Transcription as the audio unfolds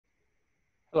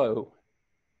Hello,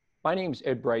 my name is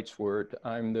Ed Breitschwerdt.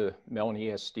 I'm the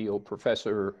Melanie S. Steele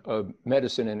Professor of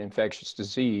Medicine and Infectious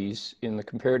Disease in the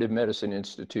Comparative Medicine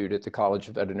Institute at the College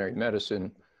of Veterinary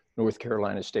Medicine, North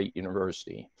Carolina State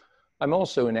University. I'm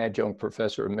also an adjunct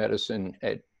professor of medicine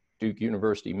at Duke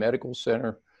University Medical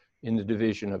Center in the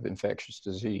Division of Infectious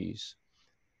Disease.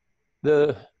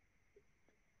 The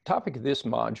topic of this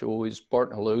module is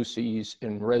Bartonelloses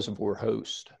and reservoir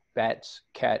hosts, bats,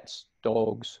 cats,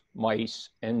 dogs, mice,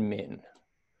 and men.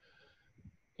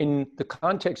 In the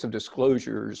context of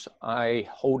disclosures, I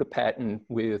hold a patent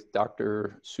with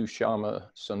Dr. Sushama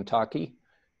Suntaki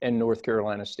and North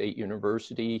Carolina State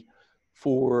University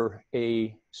for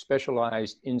a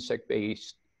specialized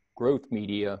insect-based growth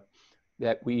media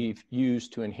that we've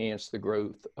used to enhance the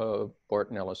growth of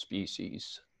Bartonella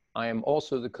species. I am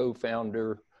also the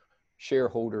co-founder,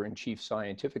 shareholder, and chief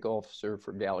scientific officer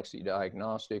for Galaxy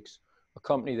Diagnostics, a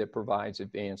company that provides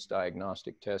advanced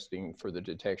diagnostic testing for the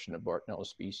detection of Bartonella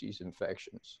species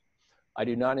infections. I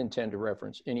do not intend to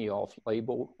reference any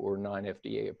off-label or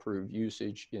non-FDA approved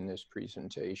usage in this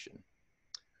presentation.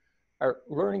 Our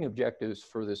learning objectives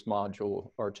for this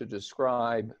module are to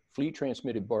describe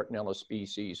flea-transmitted Bartonella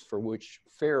species for which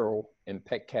feral and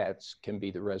pet cats can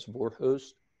be the reservoir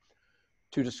host,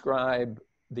 to describe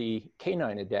the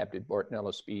canine-adapted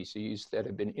Bartonella species that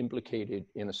have been implicated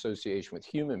in association with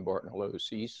human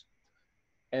Bartonelloses,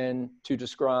 and to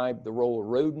describe the role of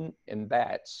rodent and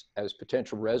bats as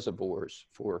potential reservoirs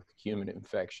for human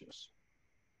infections.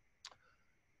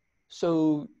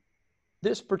 So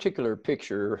this particular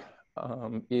picture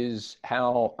is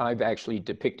how I've actually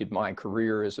depicted my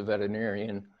career as a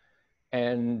veterinarian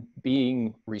and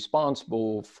being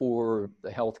responsible for the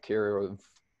healthcare of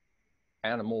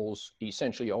animals,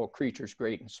 essentially all creatures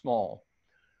great and small.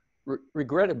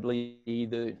 Regrettably,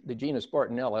 the genus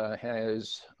Bartonella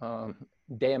has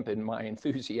dampened my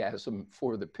enthusiasm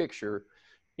for the picture,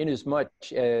 in as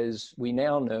much as we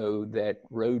now know that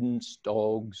rodents,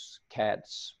 dogs,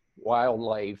 cats,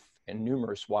 wildlife, and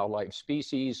numerous wildlife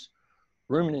species,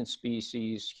 ruminant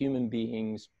species, human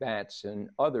beings, bats, and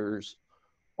others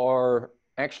are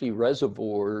actually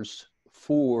reservoirs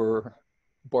for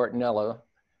Bartonella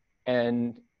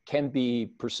and can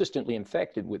be persistently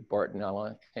infected with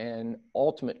Bartonella, and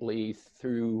ultimately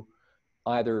through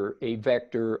either a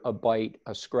vector, a bite,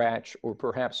 a scratch, or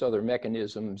perhaps other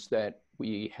mechanisms that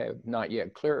we have not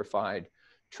yet clarified,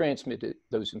 transmitted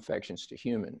those infections to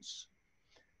humans.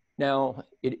 Now,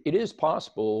 it is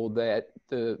possible that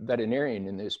the veterinarian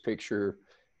in this picture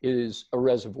is a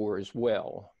reservoir as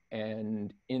well.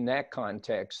 And in that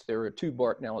context, there are two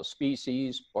Bartonella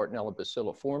species, Bartonella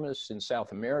bacilliformis in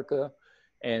South America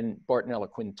and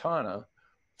Bartonella quintana,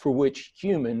 for which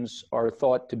humans are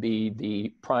thought to be the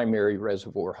primary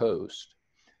reservoir host.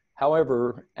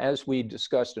 However, as we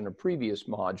discussed in a previous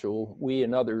module, we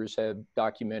and others have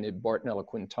documented Bartonella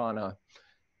quintana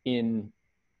in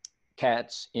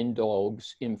cats, in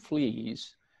dogs, in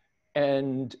fleas,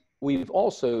 and we've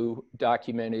also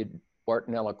documented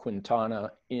Bartonella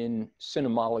quintana in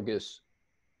cynomolgus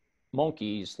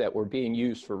monkeys that were being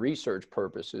used for research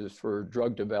purposes for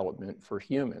drug development for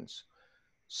humans.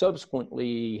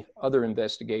 Subsequently, other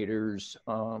investigators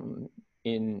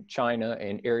in China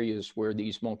and areas where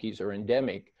these monkeys are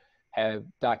endemic have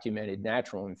documented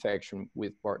natural infection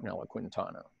with Bartonella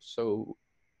quintana. So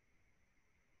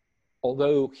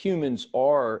although humans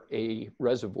are a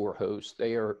reservoir host,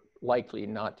 they are likely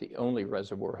not the only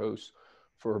reservoir host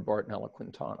for Bartonella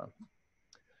quintana.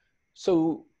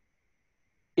 So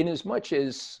in as much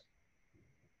as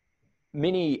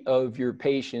many of your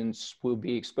patients will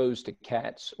be exposed to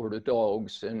cats or to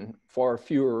dogs, and far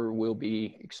fewer will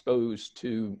be exposed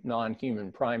to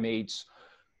non-human primates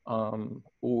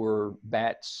or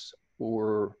bats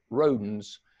or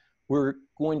rodents, we're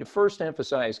going to first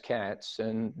emphasize cats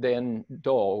and then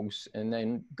dogs, and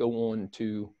then go on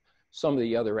to some of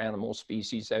the other animal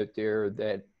species out there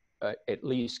that at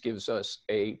least gives us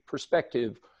a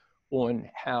perspective on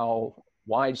how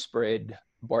widespread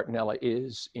Bartonella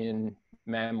is in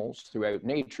mammals throughout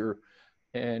nature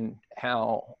and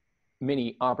how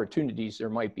many opportunities there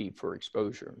might be for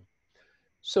exposure.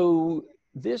 So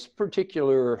this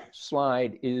particular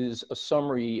slide is a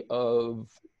summary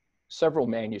of several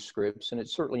manuscripts, and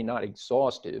it's certainly not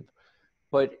exhaustive,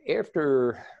 but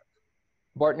after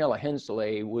Bartonella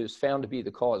henselae was found to be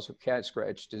the cause of cat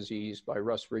scratch disease by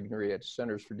Russ Rignery at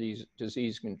Centers for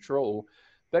Disease Control,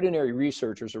 veterinary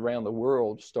researchers around the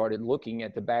world started looking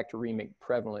at the bacteremic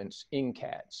prevalence in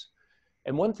cats.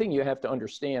 And one thing you have to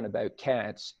understand about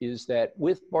cats is that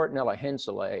with Bartonella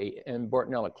henselae and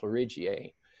Bartonella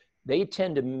chlorideae, they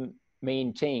tend to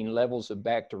maintain levels of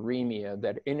bacteremia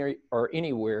that are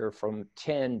anywhere from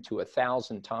 10 to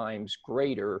 1,000 times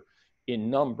greater in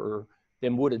number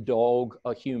than would a dog,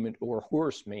 a human, or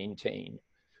horse maintain.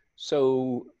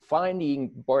 So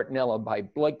finding Bartonella by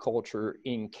blood culture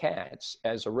in cats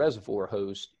as a reservoir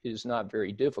host is not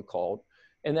very difficult.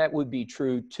 And that would be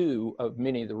true too of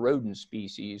many of the rodent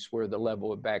species where the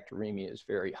level of bacteremia is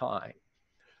very high.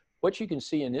 What you can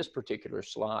see in this particular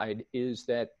slide is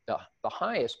that the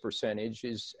highest percentage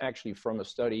is actually from a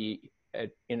study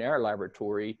in our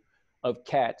laboratory of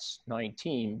cats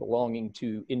 19 belonging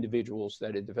to individuals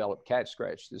that had developed cat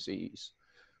scratch disease.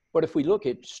 But if we look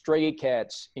at stray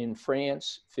cats in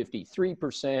France,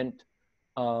 53%,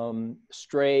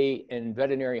 stray and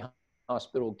veterinary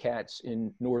hospital cats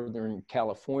in Northern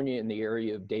California, in the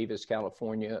area of Davis,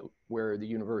 California, where the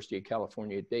University of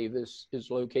California at Davis is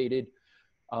located,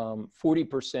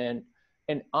 40%.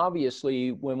 And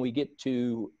obviously, when we get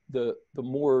to the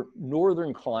more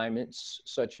northern climates,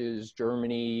 such as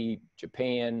Germany,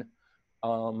 Japan,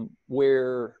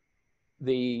 where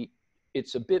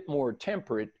it's a bit more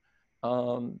temperate,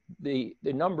 the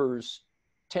numbers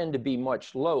tend to be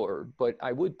much lower. But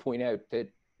I would point out that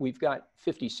we've got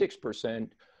 56%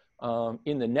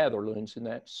 in the Netherlands, and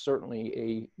that's certainly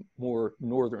a more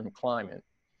northern climate.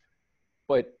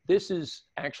 But this is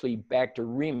actually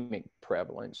bacteremic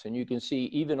prevalence. And you can see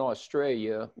even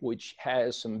Australia, which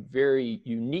has some very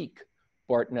unique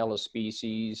Bartonella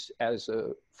species as a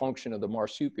function of the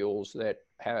marsupials that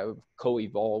have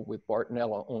co-evolved with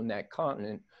Bartonella on that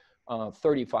continent,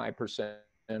 35%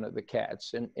 of the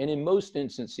cats. And in most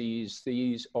instances,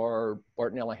 these are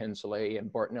Bartonella henselae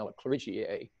and Bartonella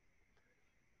clarigiae.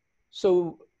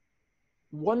 So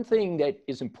one thing that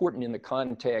is important in the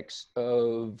context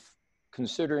of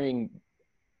considering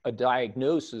a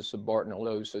diagnosis of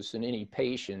Bartonellosis in any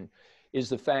patient is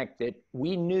the fact that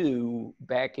we knew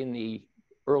back in the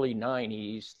early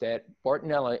 90s that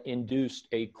Bartonella induced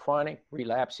a chronic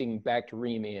relapsing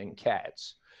bacteremia in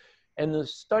cats. And the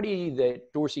study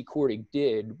that Dorsey Kordig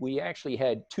did, we actually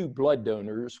had two blood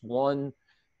donors, one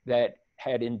that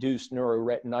had induced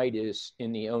neuroretinitis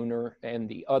in the owner, and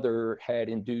the other had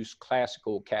induced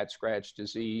classical cat scratch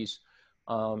disease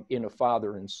in a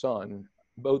father and son.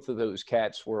 Both of those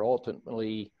cats were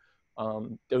ultimately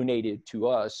donated to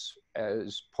us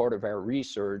as part of our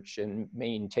research and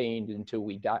maintained until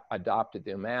we adopted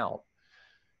them out.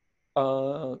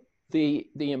 The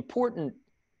important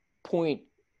point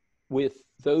with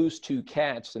those two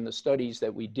cats and the studies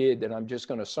that we did that I'm just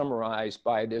going to summarize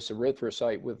by this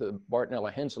erythrocyte with the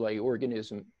Bartonella henselae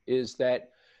organism is that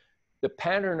the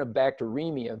pattern of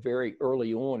bacteremia very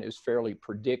early on is fairly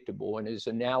predictable and is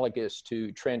analogous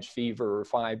to trench fever or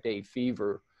 5-day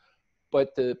fever.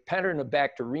 But the pattern of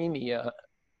bacteremia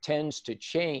tends to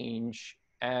change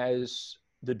as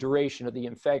the duration of the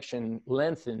infection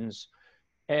lengthens.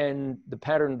 And the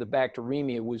pattern of the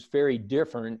bacteremia was very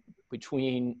different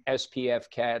between SPF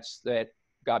cats that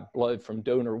got blood from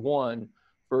donor 1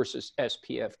 versus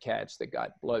SPF cats that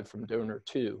got blood from donor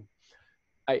 2.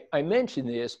 I mention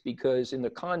this because in the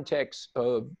context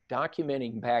of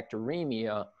documenting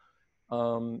bacteremia,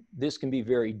 this can be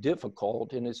very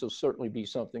difficult, and this will certainly be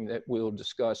something that we'll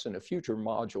discuss in a future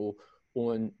module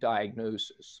on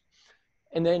diagnosis.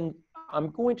 And then I'm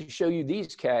going to show you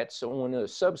these cats on a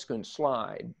subsequent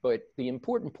slide, but the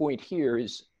important point here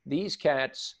is these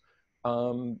cats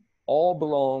all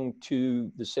belong to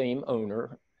the same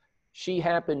owner. She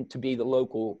happened to be the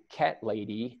local cat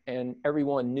lady, and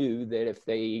everyone knew that if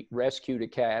they rescued a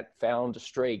cat, found a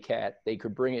stray cat, they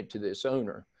could bring it to this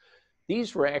owner.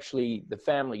 These were actually the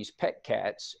family's pet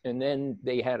cats, and then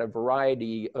they had a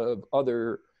variety of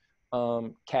other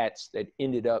cats that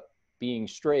ended up being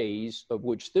strays, of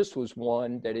which this was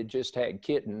one that had just had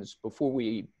kittens before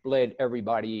we bled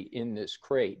everybody in this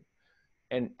crate.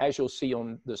 And as you'll see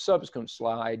on the subsequent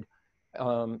slide,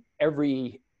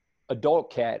 every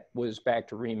adult cat was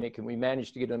bacteremic, and we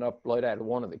managed to get enough blood out of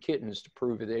one of the kittens to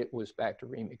prove that it was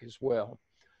bacteremic as well.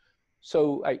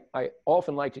 So I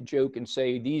often like to joke and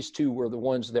say these two were the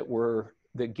ones that were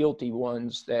the guilty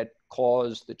ones that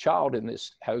caused the child in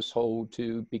this household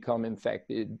to become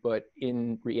infected, but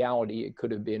in reality, it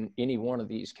could have been any one of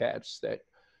these cats that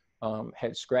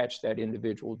had scratched that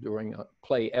individual during a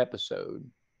play episode.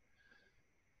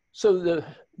 So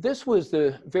this was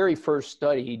the very first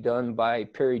study done by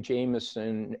Perry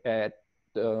Jameson at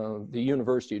the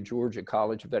University of Georgia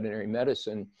College of Veterinary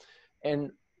Medicine.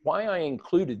 And why I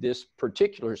included this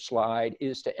particular slide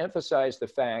is to emphasize the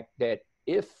fact that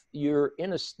if you're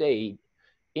in a state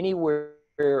anywhere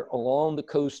along the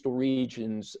coastal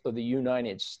regions of the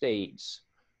United States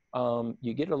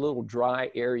You get a little dry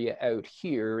area out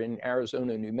here in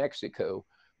Arizona, New Mexico,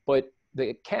 but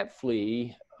the cat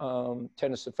flea,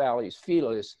 Tennocephalus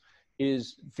felis,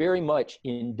 is very much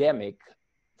endemic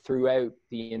throughout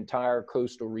the entire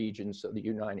coastal regions of the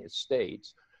United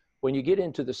States. When you get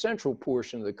into the central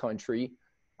portion of the country,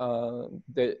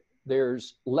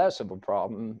 there's less of a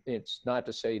problem. It's not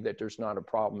to say that there's not a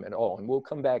problem at all. And we'll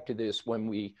come back to this when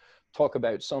we talk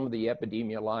about some of the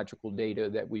epidemiological data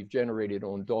that we've generated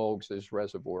on dogs as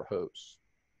reservoir hosts.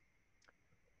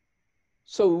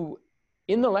 So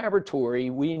in the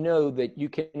laboratory, we know that you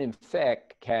can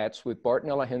infect cats with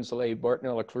Bartonella henselae,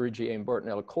 Bartonella cleridiae, and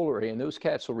Bartonella cholerae, and those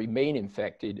cats will remain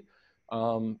infected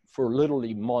for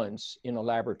literally months in a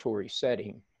laboratory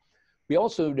setting. We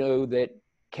also know that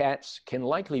cats can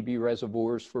likely be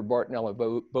reservoirs for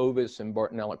Bartonella bovis and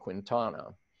Bartonella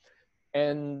quintana.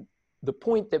 And the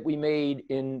point that we made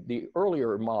in the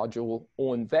earlier module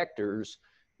on vectors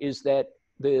is that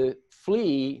the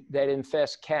flea that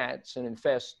infests cats and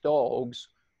infests dogs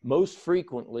most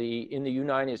frequently in the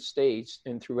United States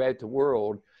and throughout the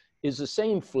world is the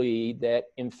same flea that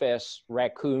infests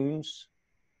raccoons,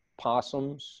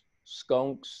 possums,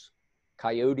 skunks,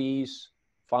 coyotes,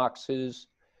 foxes.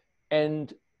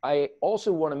 And I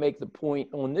also want to make the point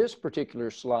on this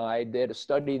particular slide that a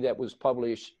study that was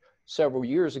published several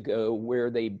years ago where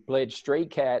they bled stray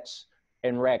cats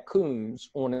and raccoons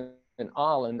on an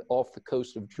island off the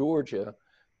coast of Georgia,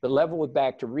 the level of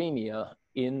bacteremia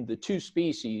in the two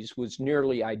species was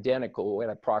nearly identical at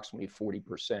approximately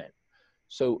 40%.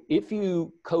 So if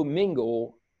you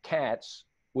commingle cats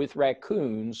with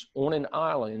raccoons on an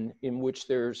island in which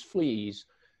there's fleas,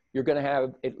 you're going to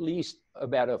have at least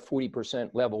about a 40%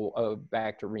 level of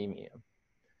bacteremia.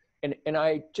 And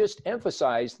I just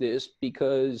emphasize this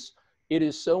because it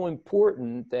is so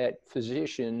important that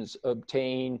physicians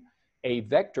obtain a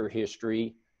vector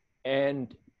history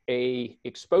and a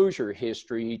exposure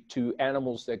history to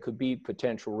animals that could be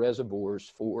potential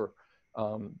reservoirs for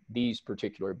these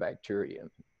particular bacteria.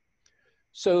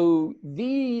 So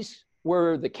these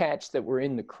were the cats that were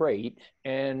in the crate,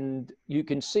 and you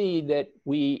can see that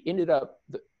we ended up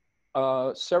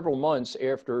several months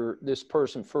after this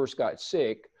person first got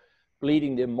sick,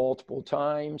 bleeding them multiple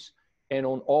times, and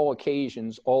on all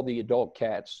occasions, all the adult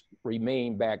cats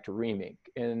remain bacteremic.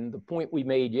 And the point we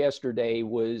made yesterday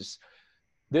was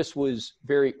this was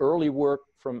very early work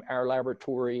from our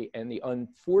laboratory, and the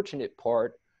unfortunate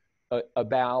part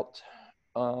about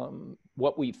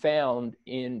what we found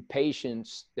in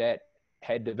patients that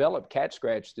had developed cat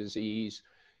scratch disease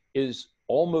is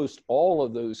almost all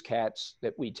of those cats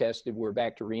that we tested were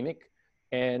bacteremic,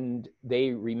 and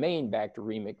they remained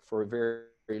bacteremic for a very,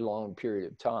 very long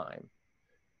period of time.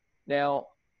 Now,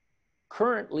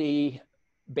 currently,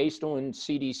 based on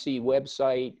CDC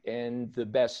website and the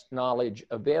best knowledge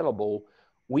available,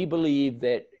 we believe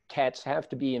that cats have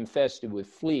to be infested with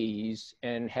fleas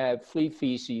and have flea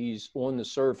feces on the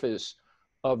surface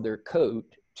of their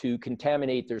coat to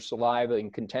contaminate their saliva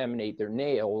and contaminate their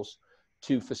nails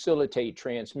to facilitate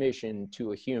transmission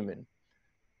to a human.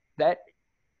 That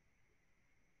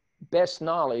best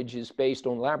knowledge is based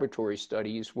on laboratory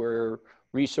studies where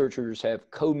researchers have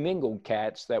commingled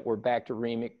cats that were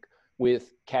bacteremic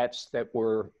with cats that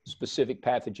were specific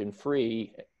pathogen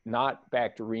free, not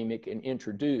bacteremic, and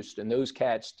introduced, and those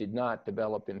cats did not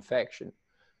develop infection.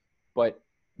 But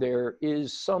there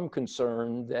is some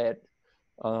concern that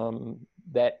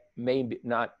that may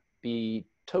not be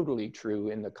totally true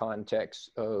in the context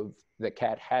of the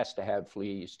cat has to have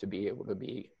fleas to be able to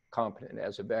be competent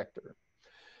as a vector.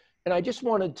 And I just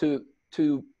wanted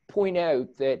to point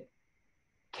out that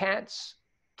cats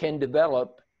can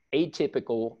develop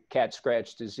atypical cat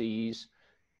scratch disease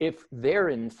if they're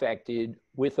infected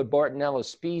with a Bartonella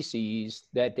species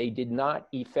that they did not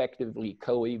effectively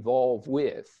co-evolve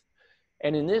with.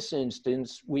 And in this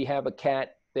instance, we have a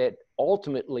cat that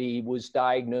ultimately was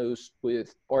diagnosed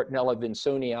with Bartonella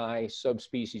vinsonii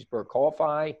subspecies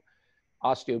burkholfi,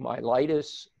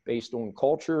 osteomyelitis based on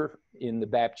culture in the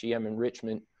BAPGM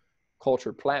enrichment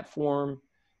culture platform.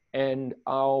 And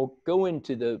I'll go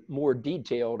into the more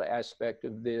detailed aspect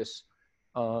of this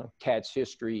cat's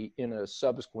history in a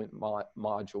subsequent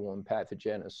module on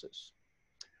pathogenesis.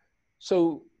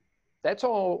 So that's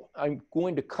all I'm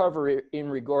going to cover in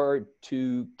regard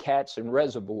to cats and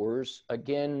reservoirs.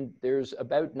 Again, there's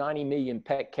about 90 million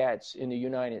pet cats in the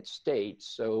United States.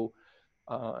 So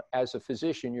as a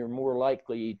physician, you're more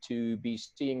likely to be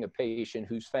seeing a patient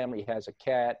whose family has a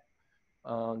cat.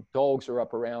 Dogs are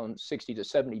up around 60 to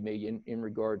 70 million in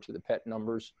regard to the pet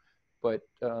numbers. But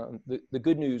the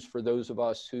good news for those of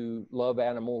us who love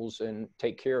animals and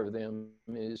take care of them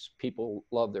is people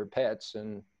love their pets,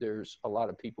 and there's a lot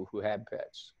of people who have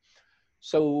pets.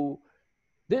 So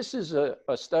this is a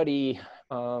study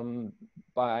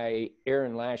by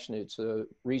Erin Lashnitz, a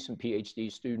recent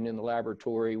PhD student in the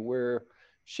laboratory, where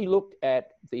she looked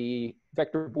at the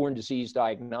vector-borne disease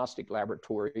diagnostic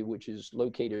laboratory, which is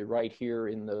located right here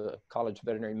in the College of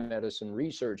Veterinary Medicine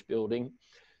Research Building.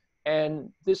 And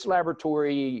this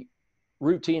laboratory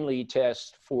routinely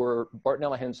tests for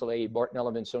Bartonella henselae,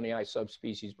 Bartonella vinsonii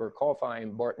subspecies Burkholfi,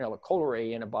 and Bartonella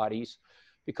cholerae antibodies,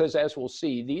 because as we'll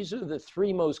see, these are the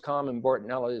three most common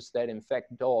Bartonellas that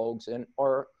infect dogs and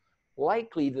are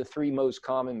likely the three most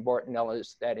common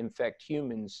Bartonellas that infect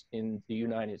humans in the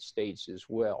United States as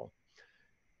well.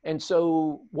 And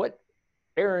so what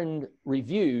Erin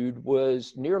reviewed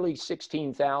was nearly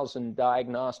 16,000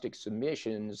 diagnostic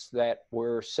submissions that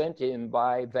were sent in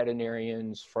by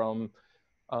veterinarians from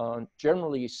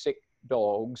generally sick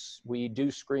dogs. We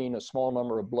do screen a small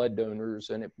number of blood donors,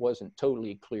 and it wasn't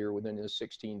totally clear within the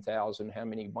 16,000 how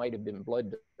many might have been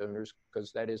blood donors,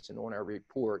 because that isn't on our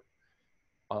report,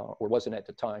 or wasn't at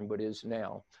the time, but is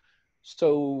now.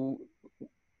 So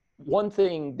one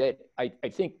thing that I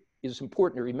think is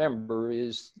important to remember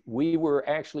is we were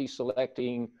actually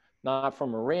selecting not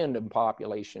from a random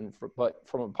population, but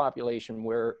from a population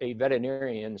where a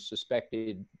veterinarian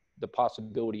suspected the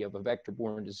possibility of a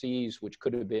vector-borne disease, which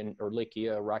could have been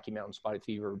Ehrlichia, Rocky Mountain spotted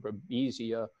fever,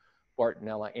 Babesia,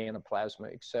 Bartonella,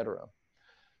 Anaplasma, et cetera.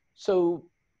 So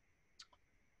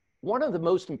one of the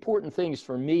most important things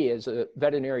for me as a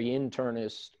veterinary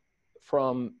internist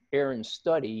from Erin's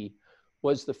study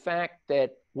was the fact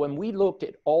that when we looked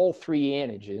at all three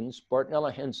antigens,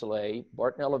 Bartonella henselae,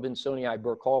 Bartonella vinsonii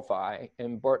Burkholfi,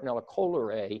 and Bartonella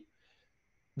cholerae,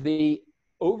 the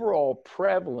overall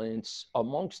prevalence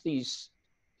amongst these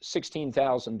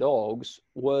 16,000 dogs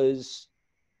was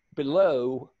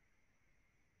below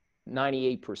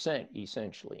 98%,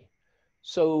 essentially.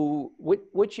 So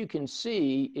what you can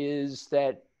see is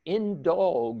that in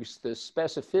dogs, the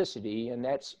specificity, and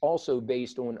that's also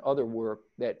based on other work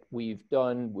that we've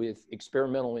done with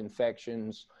experimental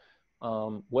infections,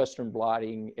 Western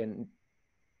blotting, and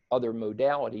other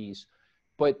modalities,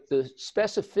 but the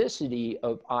specificity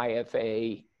of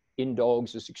IFA in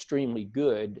dogs is extremely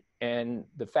good. And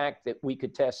the fact that we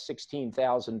could test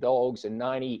 16,000 dogs and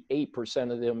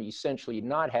 98% of them essentially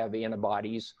not have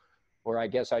antibodies, or I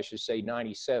guess I should say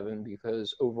 97,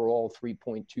 because overall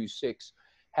 3.26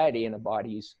 had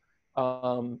antibodies,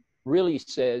 really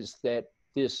says that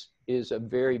this is a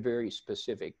very, very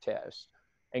specific test.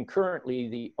 And currently,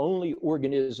 the only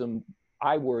organism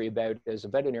I worry about as a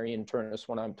veterinary internist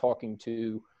when I'm talking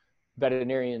to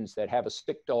veterinarians that have a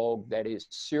sick dog that is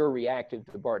seroreactive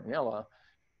to Bartonella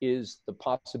is the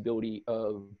possibility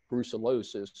of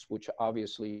brucellosis, which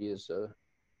obviously is a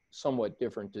somewhat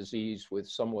different disease with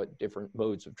somewhat different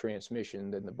modes of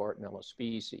transmission than the Bartonella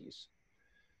species.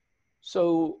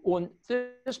 So on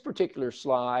this particular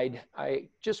slide, I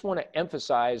just want to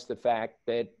emphasize the fact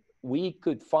that we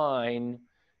could find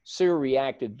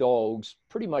seroreactive dogs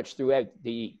pretty much throughout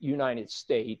the United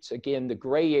States. Again, the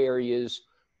gray areas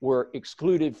were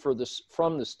excluded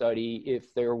from the study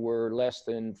if there were less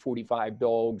than 45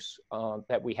 dogs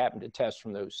that we happened to test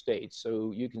from those states.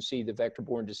 So you can see the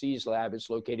vector-borne disease lab is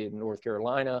located in North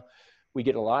Carolina. We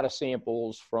get a lot of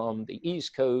samples from the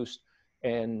East Coast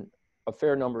and a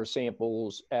fair number of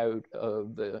samples out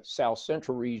of the South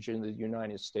Central region of the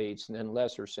United States, and then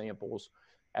lesser samples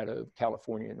out of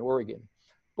California and Oregon.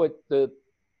 But the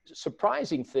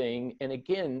surprising thing, and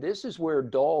again, this is where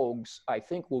dogs, I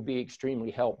think, will be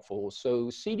extremely helpful. So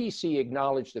CDC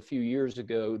acknowledged a few years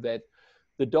ago that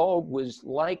the dog was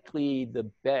likely the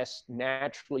best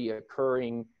naturally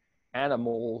occurring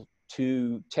animal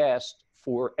to test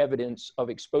for evidence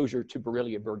of exposure to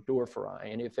Borrelia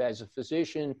burgdorferi. And if as a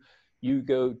physician, you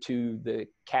go to the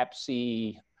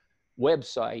CAPC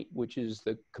website, which is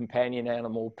the Companion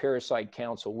Animal Parasite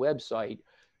Council website,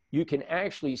 you can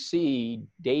actually see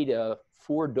data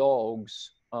for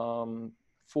dogs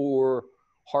for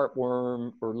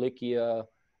heartworm, Ehrlichia,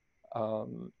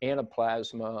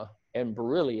 Anaplasma, and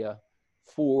Borrelia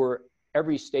for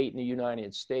every state in the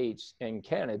United States and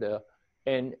Canada,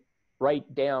 and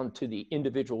right down to the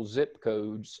individual zip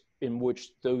codes in which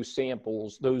those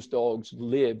samples, those dogs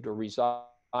lived or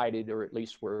resided, or at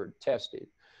least were tested.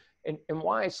 And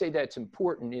why I say that's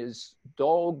important is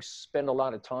dogs spend a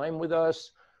lot of time with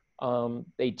us.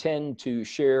 They tend to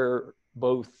share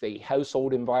both the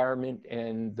household environment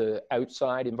and the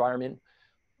outside environment.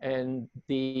 And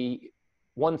the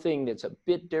one thing that's a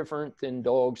bit different than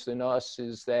dogs than us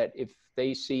is that if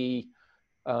they see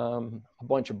a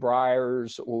bunch of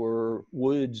briars or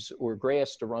woods or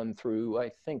grass to run through, I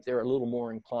think they're a little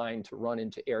more inclined to run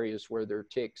into areas where there are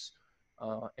ticks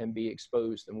and be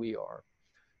exposed than we are.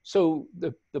 So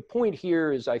the point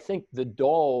here is I think the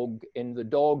dog and the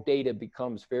dog data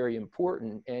becomes very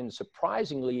important. And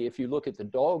surprisingly, if you look at the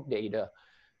dog data,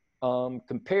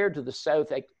 compared to the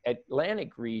South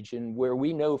Atlantic region, where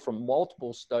we know from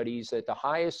multiple studies that the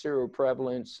highest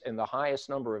seroprevalence and the highest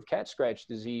number of cat scratch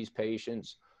disease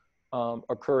patients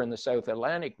occur in the South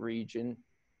Atlantic region,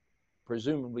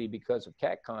 presumably because of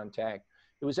cat contact,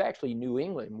 it was actually New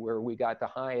England where we got the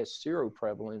highest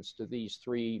seroprevalence to these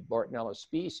 3 Bartonella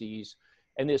species.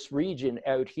 And this region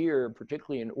out here,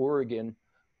 particularly in Oregon,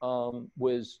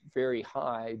 was very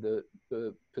high,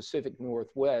 the Pacific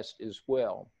Northwest as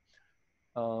well.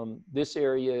 This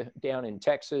area down in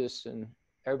Texas and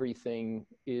everything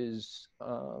is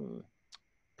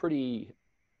pretty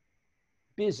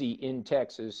busy in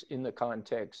Texas in the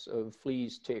context of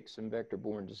fleas, ticks, and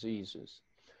vector-borne diseases.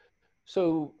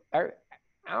 So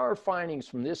our findings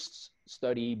from this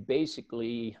study,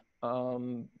 basically,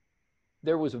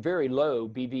 there was a very low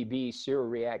BVB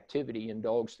seroreactivity in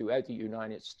dogs throughout the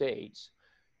United States.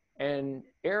 And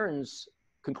Aaron's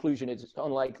conclusion is it's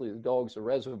unlikely the dog's a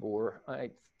reservoir. I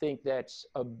think that's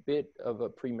a bit of a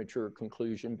premature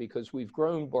conclusion because we've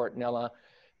grown Bartonella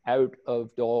out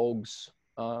of dogs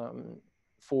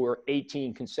for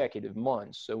 18 consecutive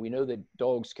months. So we know that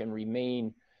dogs can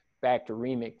remain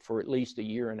bacteremic for at least a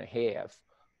year and a half.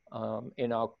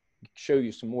 And I'll show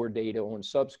you some more data on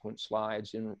subsequent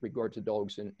slides in regard to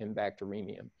dogs and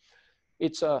bacteremia.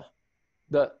 It's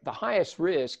the highest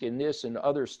risk in this and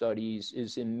other studies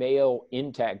is in male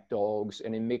intact dogs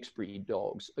and in mixed breed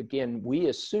dogs. Again, we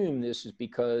assume this is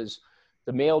because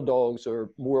the male dogs are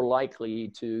more likely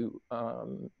to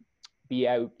be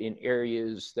out in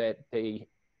areas that they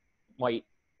might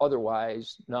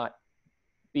otherwise not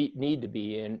need to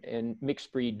be in, and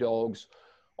mixed breed dogs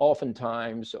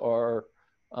oftentimes are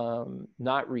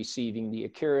not receiving the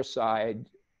acaricide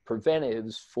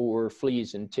preventives for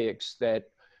fleas and ticks that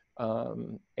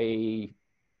a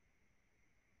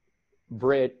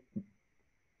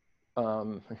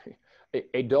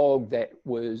dog that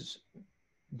was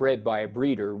bred by a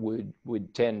breeder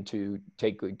would tend to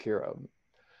take good care of.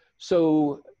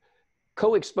 So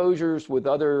co-exposures with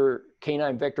other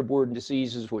canine vector-borne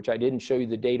diseases, which I didn't show you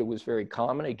the data, was very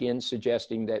common, again,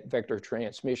 suggesting that vector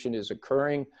transmission is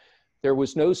occurring. There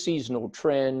was no seasonal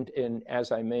trend, and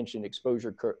as I mentioned,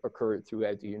 exposure occurred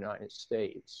throughout the United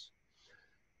States.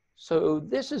 So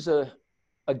this is a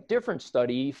different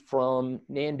study from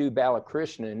Nandu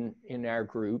Balakrishnan in our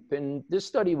group, and this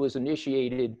study was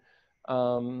initiated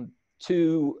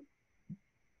to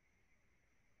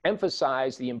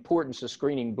emphasize the importance of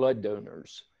screening blood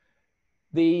donors.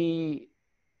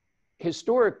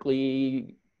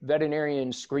 Historically,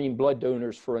 veterinarians screen blood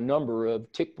donors for a number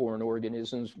of tick-borne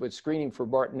organisms, but screening for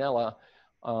Bartonella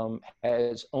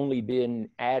has only been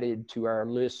added to our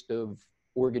list of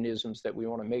organisms that we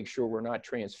want to make sure we're not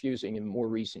transfusing in more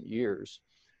recent years.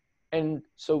 And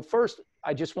so first,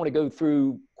 I just want to go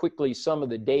through quickly some of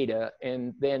the data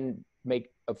and then make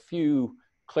a few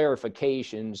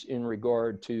clarifications in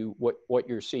regard to what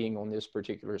you're seeing on this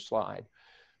particular slide.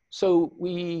 So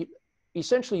we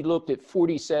essentially looked at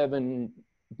 47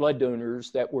 blood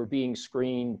donors that were being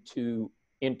screened to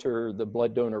enter the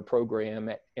blood donor program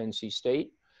at NC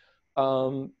State.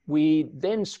 We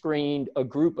then screened a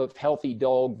group of healthy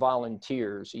dog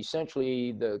volunteers.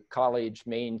 Essentially, the college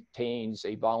maintains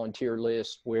a volunteer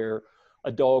list where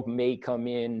a dog may come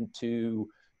in to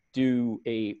do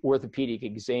a orthopedic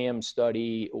exam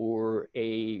study or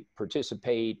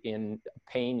participate in a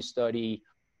pain study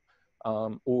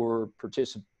or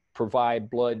provide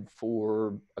blood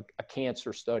for a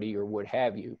cancer study or what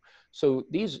have you. So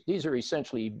these are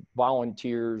essentially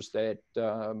volunteers that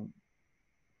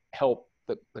help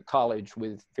the college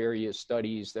with various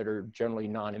studies that are generally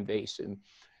non-invasive.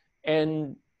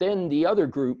 And then the other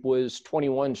group was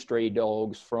 21 stray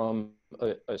dogs from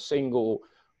a single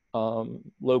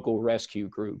local rescue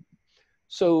group.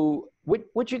 So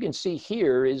what you can see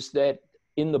here is that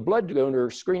in the blood donor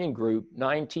screening group,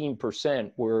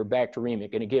 19% were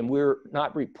bacteremic. And again, we're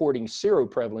not reporting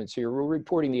seroprevalence here. We're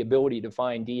reporting the ability to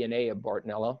find DNA of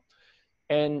Bartonella.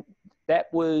 And that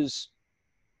was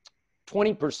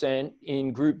 20%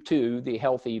 in group 2, the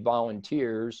healthy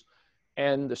volunteers,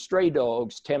 and the stray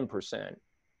dogs, 10%.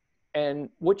 And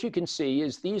what you can see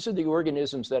is these are the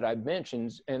organisms that I've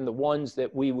mentioned and the ones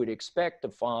that we would expect to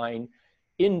find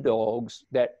in dogs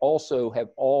that also have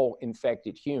all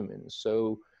infected humans.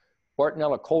 So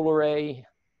Bartonella cholerae,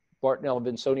 Bartonella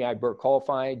vinsonii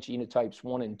burkholfi, genotypes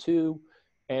 1 and 2,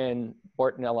 and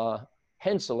Bartonella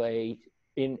henselae.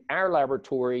 In our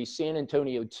laboratory, San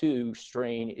Antonio 2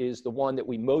 strain is the one that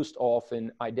we most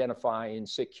often identify in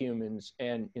sick humans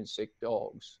and in sick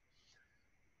dogs.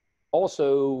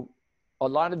 Also, a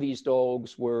lot of these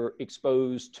dogs were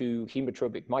exposed to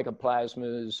hemotrophic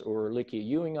mycoplasmas or Ehrlichia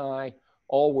ewingi.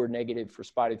 All were negative for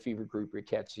spotted fever group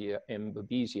rickettsia and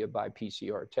babesia by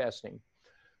PCR testing.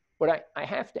 But I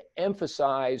have to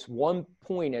emphasize one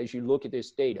point as you look at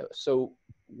this data. So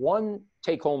one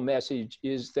take-home message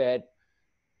is that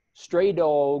stray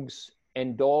dogs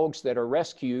and dogs that are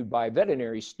rescued by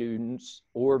veterinary students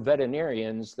or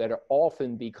veterinarians that are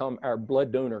often become our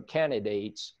blood donor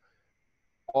candidates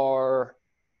are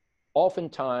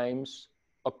oftentimes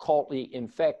occultly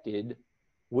infected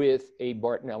with a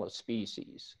Bartonella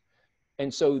species.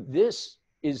 And so this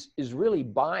is really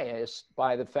biased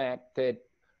by the fact that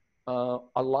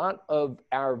a lot of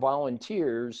our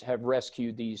volunteers have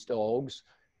rescued these dogs,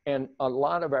 and a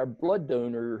lot of our blood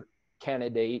donor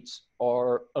candidates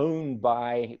are owned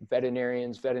by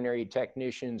veterinarians, veterinary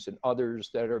technicians, and others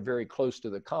that are very close to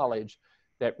the college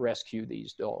that rescue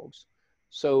these dogs.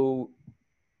 So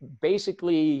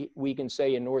basically, we can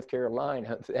say in North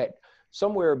Carolina that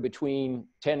somewhere between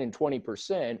 10 and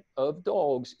 20% of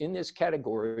dogs in this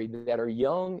category that are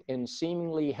young and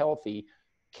seemingly healthy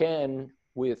can,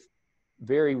 with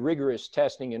very rigorous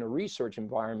testing in a research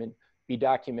environment, be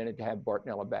documented to have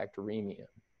Bartonella bacteremia.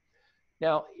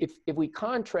 Now, if we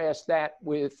contrast that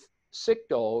with sick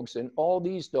dogs, and all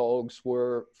these dogs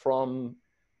were from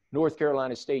North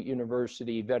Carolina State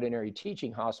University Veterinary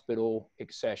Teaching Hospital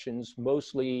accessions,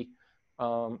 mostly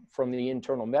from the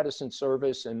internal medicine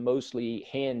service and mostly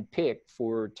hand-picked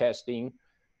for testing,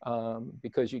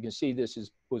 because you can see this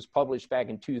was published back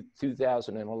in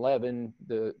 2011.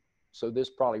 So this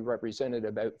probably represented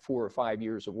about 4 or 5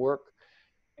 years of work.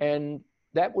 And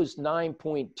that was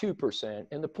 9.2%.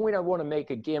 And the point I want to make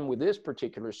again with this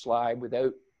particular slide,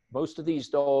 most of these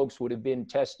dogs would have been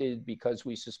tested because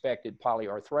we suspected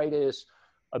polyarthritis,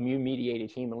 immune-mediated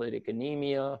hemolytic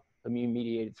anemia,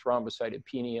 immune-mediated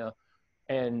thrombocytopenia,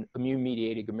 and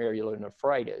immune-mediated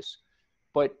glomerulonephritis.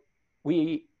 But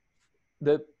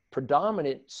the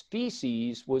predominant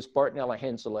species was Bartonella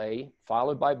henselae,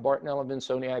 followed by Bartonella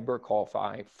vinsonii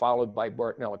burkholfi, followed by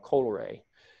Bartonella cholerae.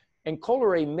 And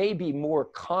cholerae may be more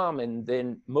common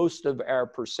than most of our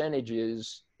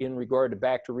percentages in regard to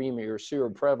bacteremia or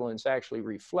seroprevalence actually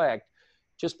reflect,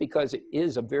 just because it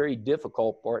is a very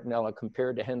difficult Bartonella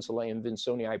compared to henselae and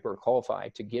vinsonii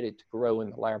burkholfi to get it to grow in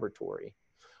the laboratory.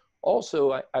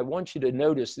 Also, I want you to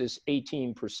notice this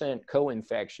 18%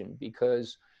 co-infection,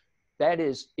 because that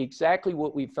is exactly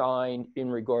what we find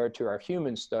in regard to our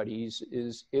human studies.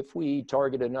 Is if we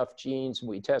target enough genes and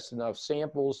we test enough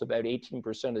samples, about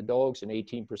 18% of dogs and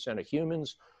 18% of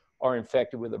humans are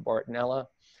infected with a Bartonella.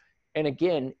 And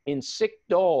again, in sick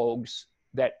dogs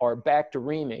that are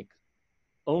bacteremic,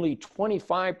 only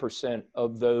 25%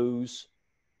 of those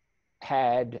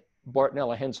had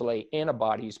Bartonella henselae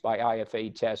antibodies by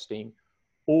IFA testing,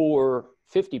 or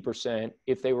 50%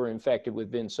 if they were infected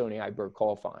with vinsonii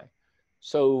burkholfi.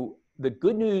 So the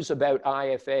good news about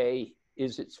IFA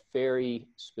is it's very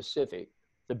specific.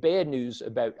 The bad news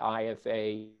about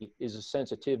IFA is the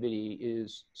sensitivity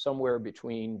is somewhere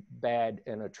between bad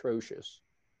and atrocious.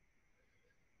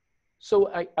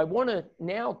 So I want to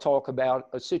now talk about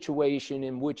a situation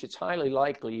in which it's highly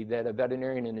likely that a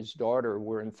veterinarian and his daughter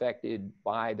were infected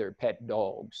by their pet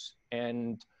dogs.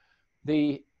 And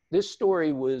this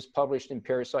story was published in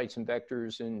Parasites and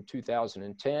Vectors in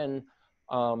 2010.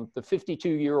 The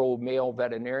 52-year-old male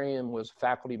veterinarian was a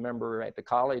faculty member at the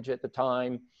college at the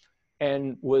time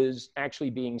and was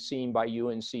actually being seen by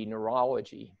UNC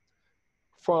neurology.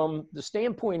 From the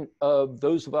standpoint of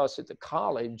those of us at the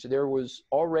college, there was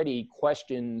already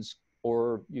questions,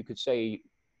 or you could say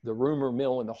the rumor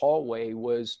mill in the hallway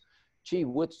was, gee,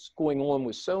 what's going on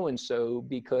with so-and-so?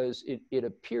 Because it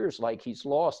appears like he's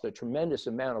lost a tremendous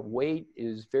amount of weight,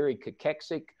 is very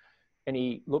cachexic, and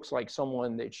he looks like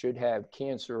someone that should have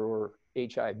cancer or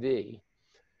HIV.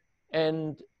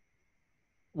 And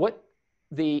what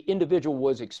the individual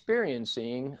was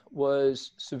experiencing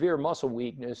was severe muscle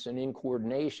weakness and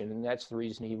incoordination, and that's the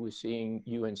reason he was seeing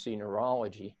UNC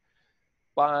neurology.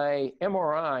 By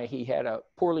MRI, he had a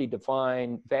poorly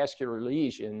defined vascular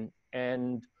lesion,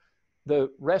 and the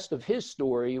rest of his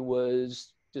story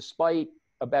was, despite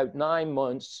about 9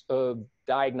 months of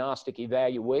diagnostic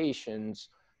evaluations,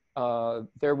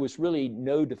 there was really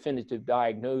no definitive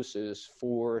diagnosis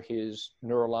for his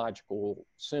neurological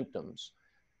symptoms.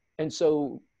 And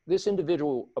so this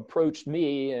individual approached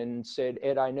me and said,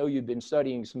 Ed, I know you've been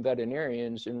studying some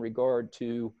veterinarians in regard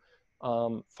to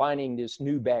finding this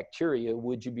new bacteria.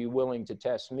 Would you be willing to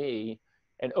test me?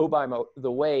 And oh, by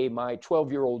the way, my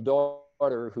 12-year-old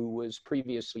daughter, who was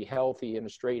previously healthy and a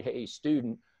straight A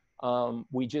student,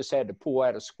 we just had to pull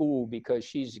out of school because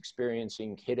she's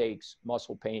experiencing headaches,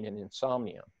 muscle pain, and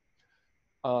insomnia.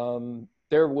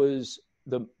 There was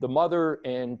the mother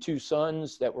and two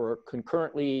sons that were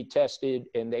concurrently tested,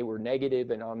 and they were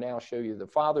negative, and I'll now show you the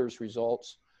father's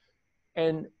results.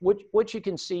 And what you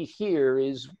can see here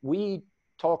is we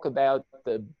talk about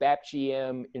the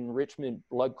BAPGM enrichment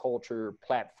blood culture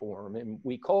platform, and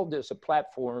we called this a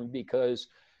platform because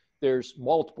there's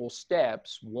multiple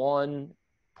steps. One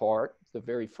part, the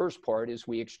very first part, is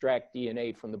we extract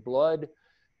DNA from the blood.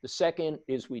 The second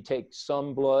is we take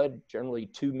some blood, generally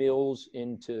 2 mils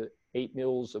into 8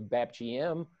 mils of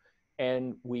BAPGM,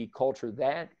 and we culture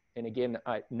that. And again,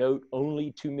 I note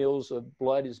only 2 mils of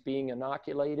blood is being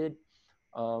inoculated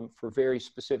for very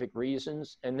specific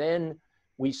reasons. And then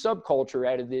we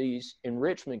subculture out of these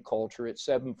enrichment culture at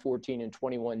 7, 14, and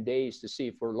 21 days to see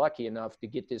if we're lucky enough to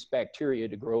get this bacteria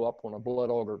to grow up on a blood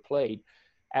agar plate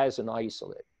as an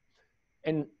isolate.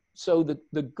 And so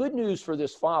the good news for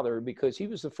this father, because he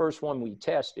was the first one we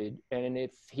tested, and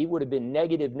if he would have been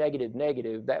negative,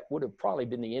 that would have probably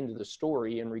been the end of the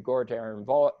story in regard to our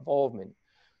involvement.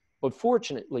 But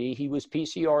fortunately, he was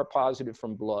PCR positive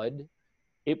from blood.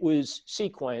 It was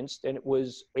sequenced, and it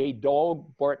was a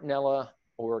dog Bartonella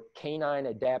or canine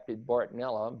adapted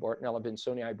Bartonella, Bartonella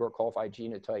vinsonii burkholfi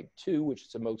genotype 2, which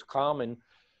is the most common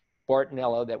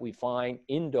Bartonella that we find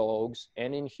in dogs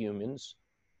and in humans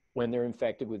when they're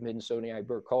infected with vinsonii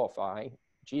burkholfi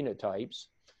genotypes.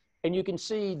 And you can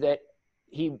see that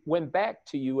he went back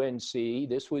to UNC,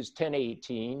 this was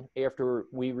 10/18, after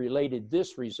we related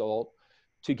this result,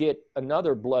 to get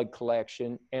another blood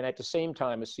collection and at the same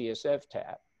time a CSF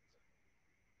tap.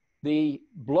 The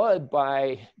blood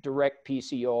by direct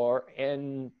PCR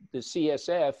and the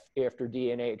CSF after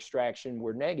DNA extraction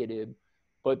were negative,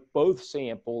 but both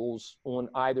samples on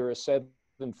either a 7,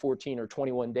 14, or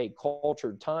 21-day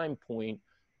cultured time point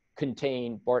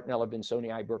contain Bartonella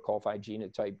vinsonii burkholfi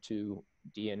genotype 2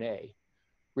 DNA.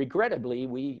 Regrettably,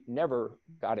 we never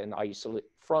got an isolate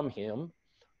from him.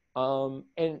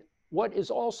 And what is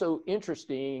also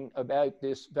interesting about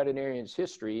this veterinarian's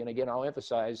history, and again, I'll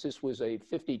emphasize, this was a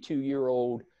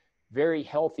 52-year-old, very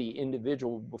healthy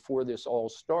individual before this all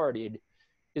started,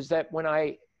 is that when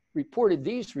I reported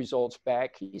these results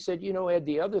back, he said, you know, Ed,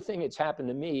 the other thing that's happened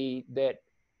to me that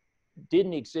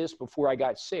didn't exist before I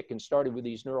got sick and started with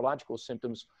these neurological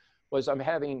symptoms was I'm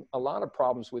having a lot of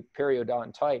problems with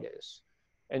periodontitis.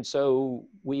 And so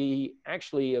we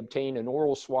actually obtained an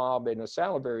oral swab and a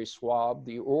salivary swab.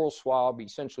 The oral swab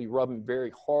essentially rubbing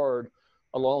very hard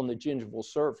along the gingival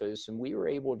surface, and we were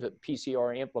able to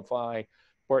PCR amplify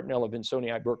Bartonella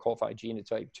vinsonii burkholfi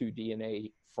genotype 2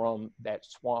 DNA from that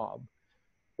swab.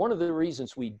 One of the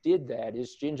reasons we did that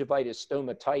is gingivitis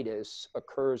stomatitis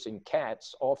occurs in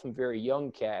cats, often very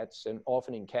young cats, and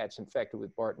often in cats infected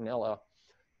with Bartonella,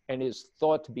 and is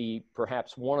thought to be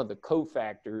perhaps one of the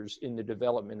cofactors in the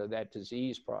development of that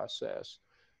disease process.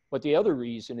 But the other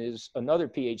reason is another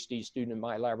PhD student in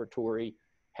my laboratory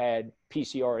had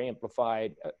PCR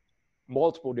amplified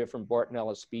multiple different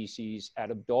Bartonella species out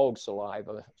of dog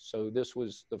saliva. So this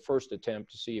was the first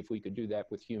attempt to see if we could do that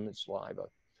with human saliva.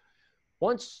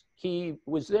 Once he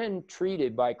was then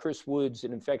treated by Chris Woods,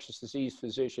 an infectious disease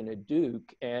physician at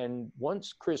Duke, and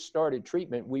once Chris started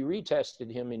treatment, we retested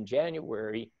him in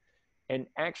January and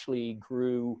actually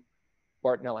grew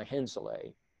Bartonella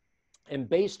henselae. And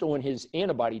based on his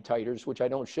antibody titers, which I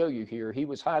don't show you here, he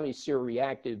was highly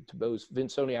seroreactive to both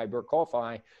vinsonii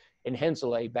burkholfi and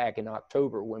henselae back in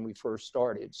October when we first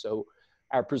started. So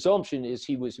our presumption is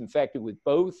he was infected with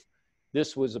both.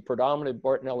 This was a predominant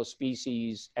Bartonella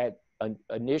species at an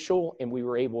initial, and we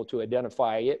were able to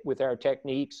identify it with our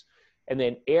techniques. And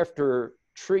then after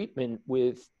treatment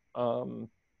with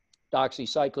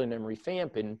doxycycline and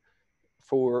rifampin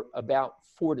for about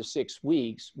 4 to 6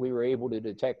 weeks, we were able to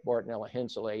detect Bartonella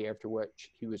henselae, after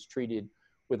which he was treated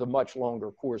with a much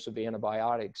longer course of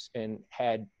antibiotics and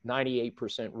had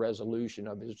 98% resolution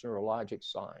of his neurologic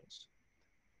signs.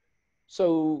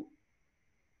 So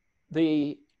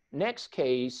the next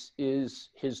case is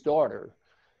his daughter.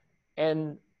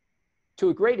 And to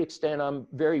a great extent, I'm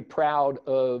very proud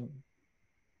of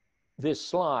this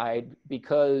slide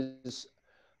because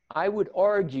I would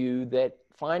argue that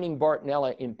finding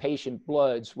Bartonella in patient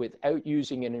bloods without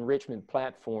using an enrichment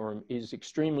platform is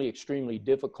extremely, extremely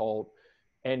difficult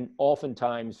and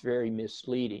oftentimes very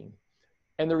misleading.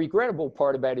 And the regrettable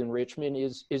part about enrichment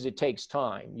is it takes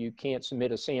time. You can't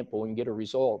submit a sample and get a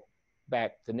result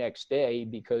back the next day,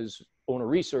 because on a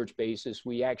research basis,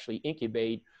 we actually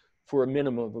incubate for a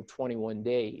minimum of 21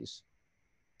 days.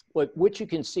 But what you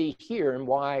can see here, and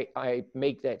why I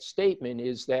make that statement,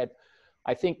 is that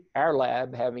I think our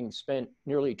lab, having spent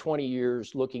nearly 20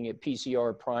 years looking at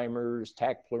PCR primers,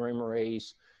 Taq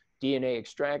polymerase, DNA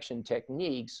extraction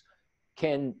techniques,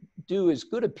 can do as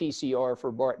good a PCR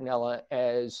for Bartonella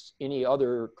as any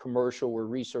other commercial or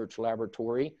research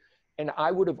laboratory. And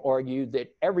I would have argued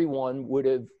that everyone would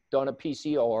have done a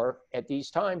PCR at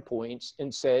these time points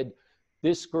and said,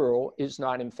 this girl is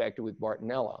not infected with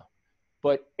Bartonella.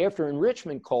 But after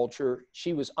enrichment culture,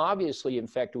 she was obviously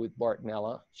infected with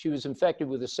Bartonella. She was infected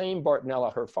with the same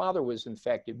Bartonella her father was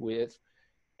infected with.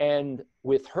 And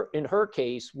with her, in her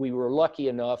case, we were lucky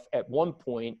enough at one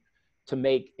point to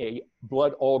make a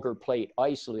blood agar plate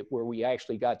isolate where we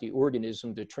actually got the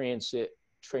organism to transfer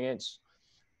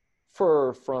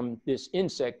from this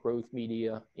insect growth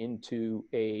media into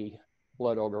a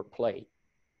blood agar plate.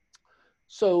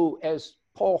 So as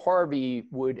Paul Harvey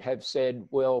would have said,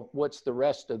 well, what's the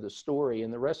rest of the story?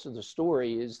 And the rest of the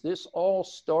story is this all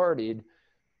started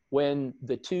when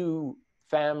the two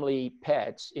family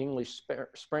pets, English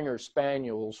Springer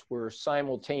Spaniels, were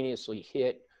simultaneously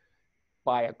hit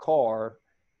by a car.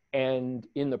 And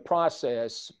in the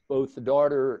process, both the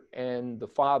daughter and the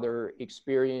father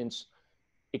experienced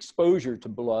exposure to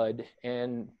blood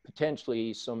and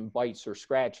potentially some bites or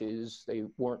scratches. They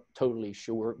weren't totally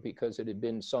sure because it had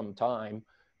been some time,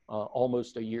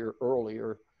 almost a year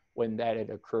earlier when that had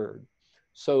occurred.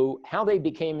 So how they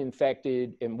became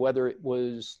infected and whether it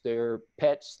was their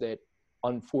pets that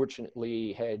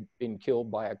unfortunately had been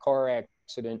killed by a car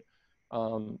accident,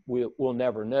 we'll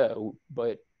never know,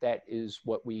 but that is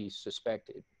what we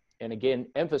suspected. And again,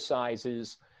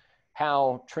 emphasizes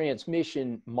how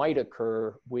transmission might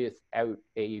occur without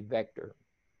a vector.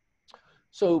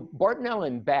 So Bartonella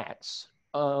in bats.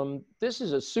 This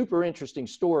is a super interesting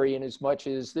story in as much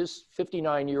as this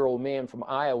 59-year-old man from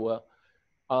Iowa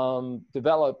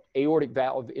developed aortic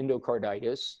valve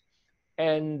endocarditis,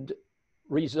 and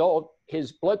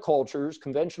his blood cultures,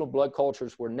 conventional blood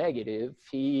cultures, were negative.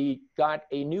 He got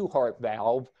a new heart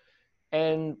valve,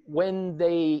 and when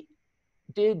they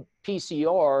did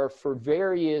PCR for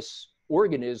various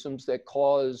organisms that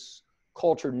cause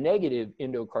culture negative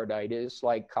endocarditis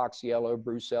like Coxiella,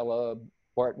 Brucella,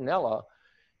 Bartonella,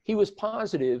 he was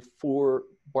positive for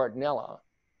Bartonella.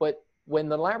 But when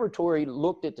the laboratory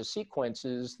looked at the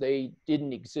sequences, they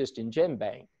didn't exist in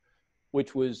GenBank,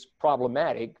 which was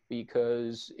problematic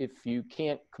because if you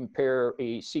can't compare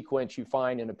a sequence you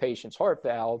find in a patient's heart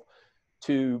valve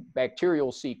to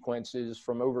bacterial sequences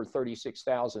from over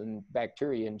 36,000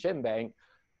 bacteria in GenBank,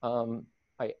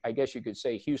 I guess you could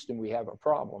say, Houston, we have a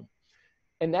problem.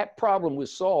 And that problem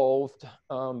was solved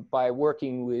by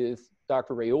working with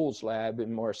Dr. Raoul's lab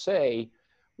in Marseille,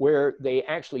 where they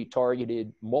actually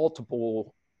targeted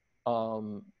multiple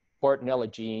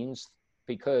Bartonella genes,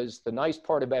 because the nice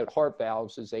part about heart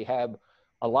valves is they have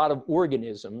a lot of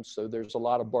organisms, so there's a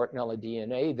lot of Bartonella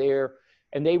DNA there,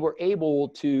 and they were able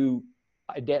to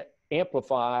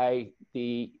amplify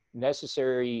the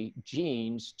necessary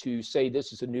genes to say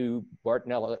this is a new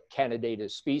Bartonella candidata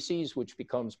species, which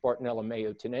becomes Bartonella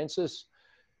mayotenensis.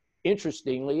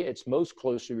 Interestingly, it's most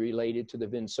closely related to the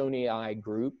Vinsonii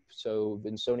group. So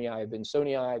Vinsonii,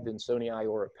 Vinsonii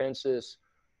oropensis,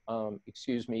 and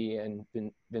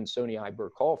Vinsonii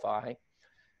burkholfi.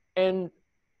 And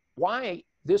why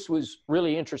this was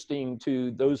really interesting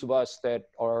to those of us that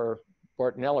are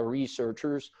Bartonella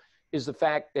researchers is the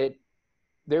fact that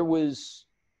there was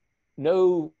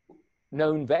no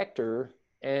known vector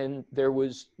and there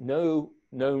was no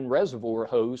known reservoir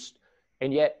host,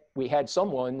 and yet we had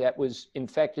someone that was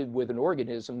infected with an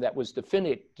organism that was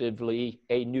definitively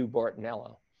a new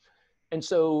Bartonella. And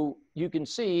so you can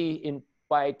see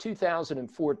by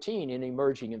 2014 in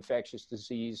Emerging Infectious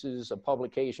Diseases, a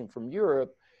publication from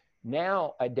Europe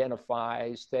now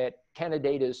identifies that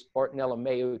Candidatus Bartonella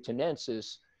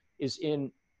mayotenensis is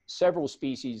in several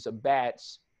species of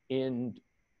bats in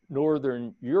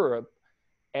Northern Europe,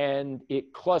 and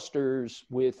it clusters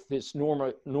with this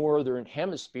Northern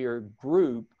Hemisphere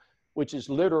group, which is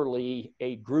literally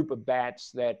a group of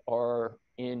bats that are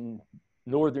in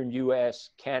Northern US,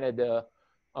 Canada,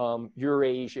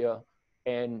 Eurasia,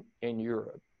 and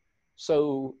Europe.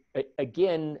 So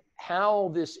again,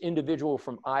 how this individual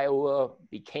from Iowa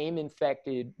became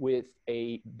infected with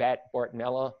a bat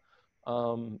Bartonella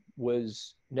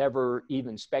was never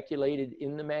even speculated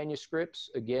in the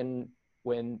manuscripts. Again,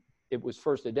 when it was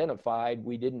first identified,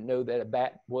 we didn't know that a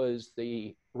bat was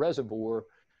the reservoir.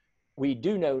 We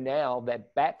do know now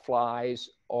that bat flies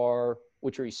are,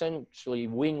 which are essentially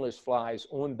wingless flies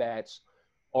on bats,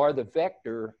 are the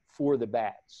vector for the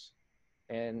bats.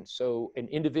 And so an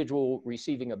individual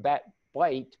receiving a bat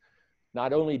bite,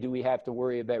 not only do we have to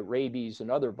worry about rabies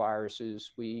and other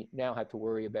viruses, we now have to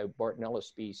worry about Bartonella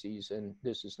species, and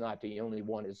this is not the only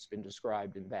one that's been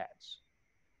described in bats.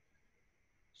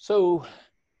 So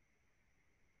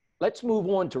let's move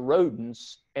on to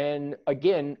rodents. And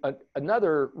again,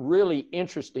 another really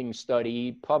interesting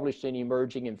study published in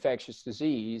Emerging Infectious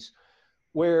Disease,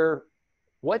 where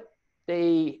what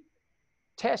they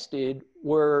tested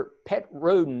were pet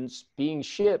rodents being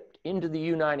shipped into the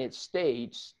United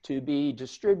States to be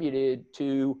distributed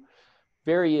to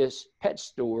various pet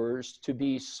stores to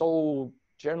be sold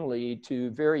generally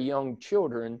to very young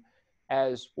children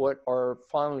as what are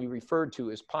fondly referred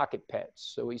to as pocket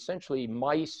pets. So essentially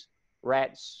mice,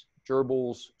 rats,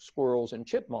 gerbils, squirrels, and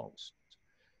chipmunks.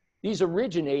 These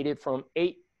originated from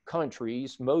 8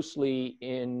 countries, mostly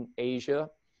in Asia,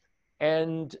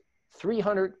 and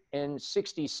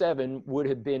 367 would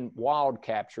have been wild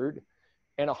captured,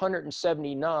 and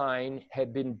 179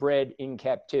 had been bred in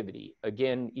captivity.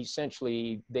 Again,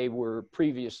 essentially, they were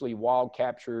previously wild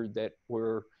captured that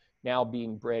were now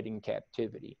being bred in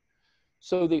captivity.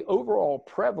 So the overall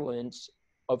prevalence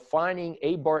of finding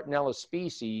a Bartonella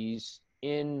species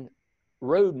in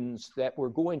rodents that were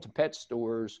going to pet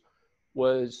stores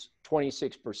was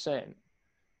 26%.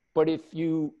 But if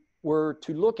you were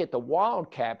to look at the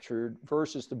wild captured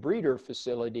versus the breeder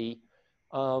facility,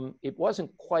 it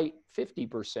wasn't quite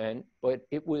 50%, but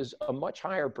it was a much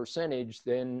higher percentage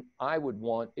than I would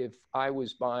want if I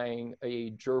was buying a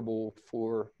gerbil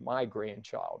for my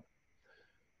grandchild.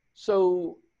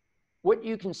 So what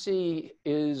you can see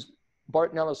is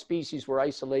Bartonella species were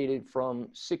isolated from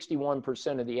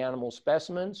 61% of the animal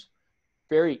specimens.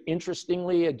 Very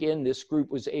interestingly, again, this group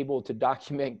was able to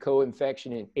document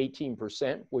co-infection in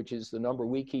 18%, which is the number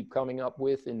we keep coming up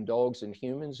with in dogs and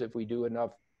humans if we do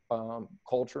enough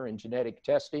culture and genetic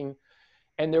testing.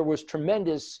 And there was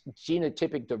tremendous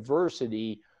genotypic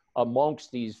diversity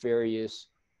amongst these various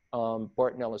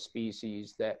Bartonella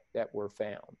species that were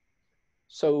found.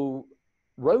 So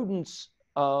rodents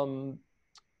are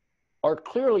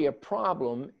clearly a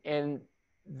problem, and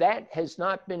that has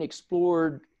not been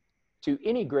explored to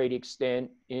any great extent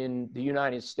in the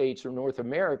United States or North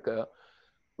America.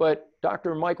 But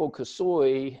Dr. Michael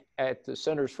Kasoy at the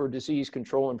Centers for Disease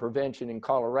Control and Prevention in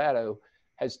Colorado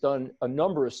has done a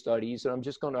number of studies, and I'm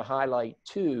just going to highlight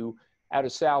 2 out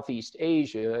of Southeast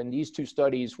Asia. And these 2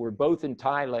 studies were both in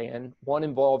Thailand, one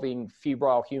involving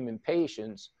febrile human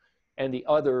patients and the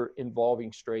other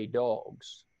involving stray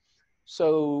dogs.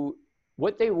 So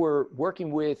what they were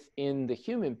working with in the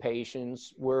human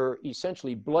patients were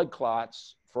essentially blood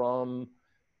clots from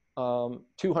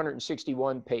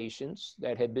 261 patients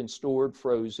that had been stored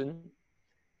frozen,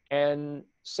 and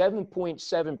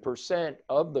 7.7%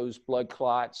 of those blood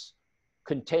clots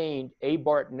contained a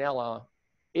Bartonella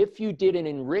if you did an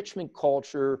enrichment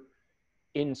culture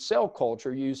in cell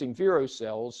culture using Vero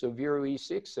cells, so Vero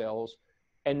E6 cells,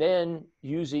 and then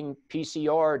using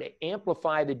PCR to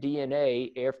amplify the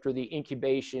DNA after the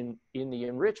incubation in the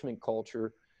enrichment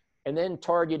culture, and then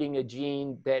targeting a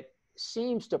gene that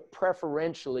seems to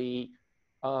preferentially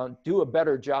do a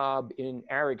better job in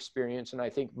our experience, and I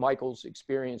think Michael's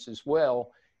experience as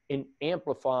well, in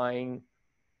amplifying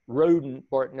rodent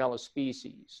Bartonella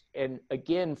species. And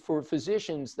again, for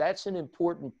physicians, that's an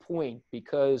important point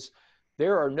because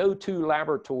there are no 2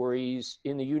 laboratories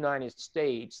in the United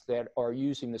States that are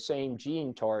using the same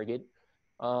gene target.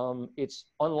 It's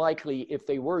unlikely if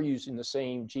they were using the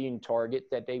same gene target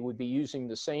that they would be using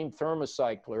the same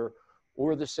thermocycler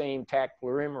or the same Taq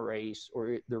polymerase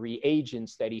or the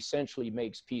reagents that essentially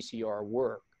makes PCR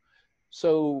work.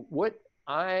 So what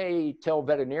I tell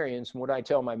veterinarians and what I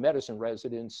tell my medicine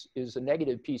residents is a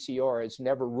negative PCR has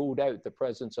never ruled out the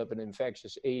presence of an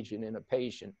infectious agent in a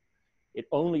patient. It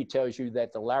only tells you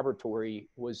that the laboratory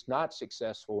was not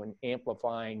successful in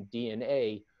amplifying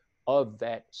DNA of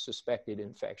that suspected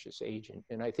infectious agent.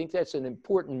 And I think that's an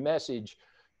important message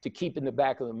to keep in the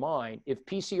back of the mind. If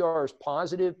PCR is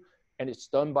positive and it's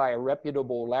done by a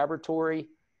reputable laboratory,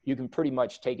 you can pretty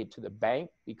much take it to the bank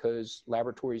because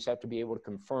laboratories have to be able to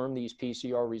confirm these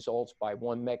PCR results by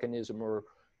one mechanism or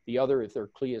the other if they're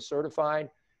CLIA certified.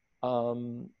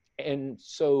 And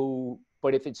so,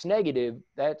 but if it's negative,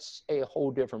 that's a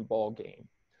whole different ball game.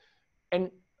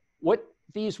 And what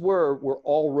these were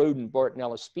all rodent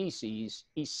Bartonella species,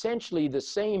 essentially the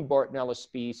same Bartonella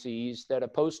species that a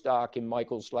postdoc in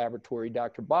Michael's laboratory,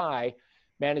 Dr. Bai,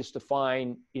 managed to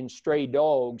find in stray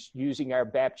dogs using our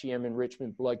BAPGM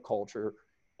enrichment blood culture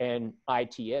and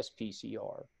ITS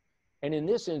PCR. And in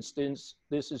this instance,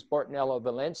 this is Bartonella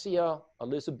valencia,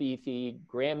 elizabethae,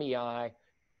 grammii,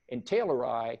 and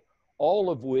taylori, all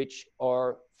of which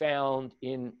are found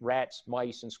in rats,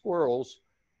 mice, and squirrels.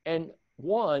 And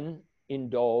one in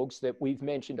dogs that we've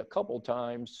mentioned a couple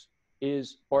times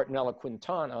is Bartonella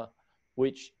quintana,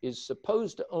 which is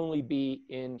supposed to only be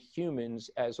in humans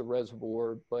as a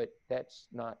reservoir, but that's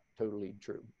not totally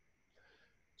true.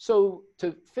 So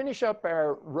to finish up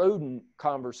our rodent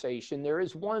conversation, there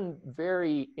is one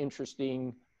very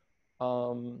interesting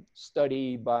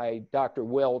study by Dr.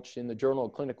 Welch in the Journal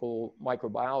of Clinical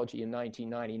Microbiology in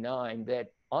 1999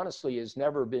 that honestly has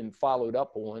never been followed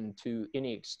up on to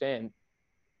any extent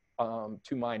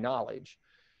to my knowledge.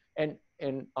 And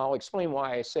I'll explain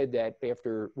why I said that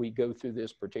after we go through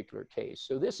this particular case.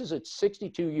 So this is a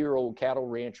 62-year-old cattle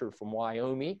rancher from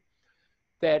Wyoming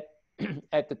that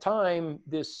at the time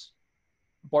this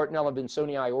Bartonella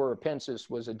vinsonii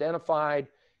oropensis was identified,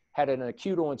 had an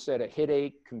acute onset of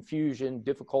headache, confusion,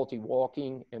 difficulty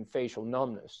walking, and facial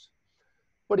numbness.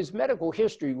 But his medical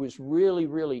history was really,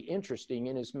 really interesting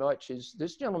in as much as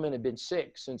this gentleman had been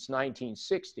sick since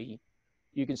 1960.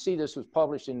 You can see this was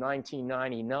published in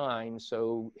 1999,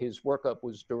 so his workup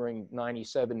was during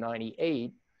 97,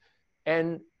 98.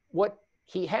 And what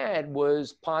he had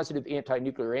was positive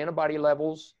anti-nuclear antibody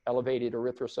levels, elevated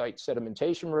erythrocyte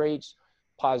sedimentation rates,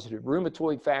 positive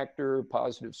rheumatoid factor,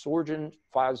 positive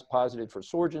for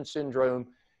Sorgen syndrome,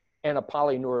 and a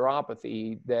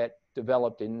polyneuropathy that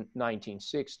developed in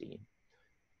 1960.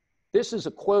 This is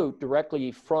a quote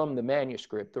directly from the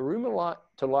manuscript. The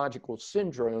rheumatological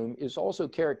syndrome is also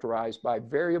characterized by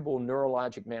variable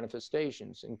neurologic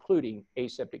manifestations, including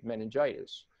aseptic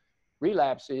meningitis.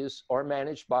 Relapses are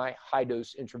managed by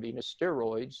high-dose intravenous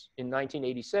steroids. In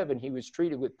 1987, he was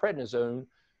treated with prednisone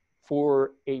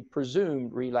for a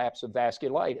presumed relapse of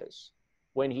vasculitis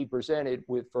when he presented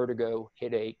with vertigo,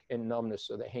 headache, and numbness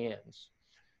of the hands.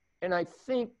 And I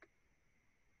think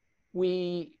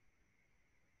we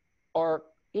are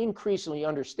increasingly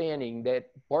understanding that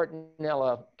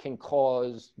Bartonella can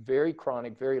cause very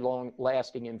chronic, very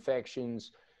long-lasting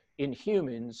infections in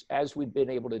humans, as we've been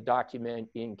able to document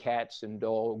in cats and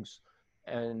dogs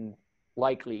and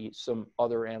likely some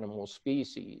other animal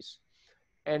species.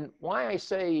 And why I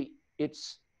say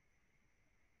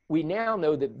we now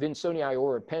know that Vinsonii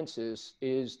oropensis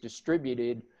is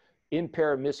distributed in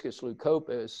Paramiscus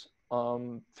leucopus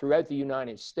throughout the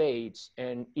United States,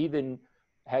 and even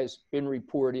has been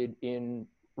reported in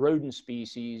rodent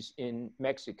species in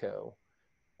Mexico.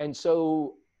 And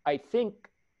so I think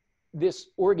this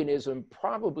organism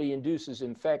probably induces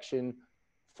infection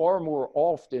far more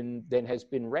often than has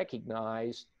been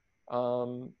recognized.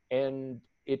 And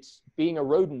it's being a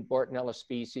rodent Bartonella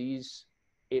species,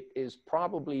 it is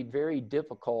probably very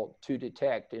difficult to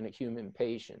detect in a human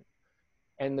patient.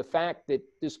 And the fact that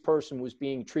this person was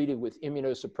being treated with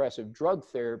immunosuppressive drug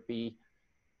therapy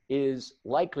is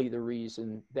likely the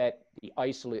reason that the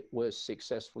isolate was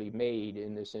successfully made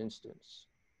in this instance.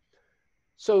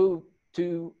 So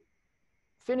to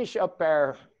finish up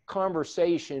our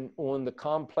conversation on the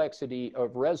complexity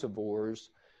of reservoirs,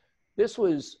 this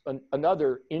was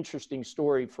another interesting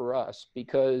story for us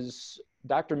because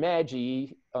Dr.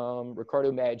 Maggi,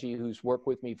 Ricardo Maggi, who's worked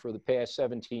with me for the past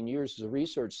 17 years as a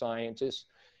research scientist,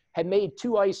 had made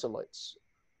two isolates.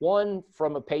 One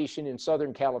from a patient in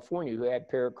Southern California who had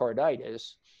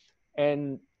pericarditis,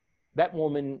 and that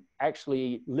woman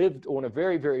actually lived on a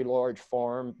very, very large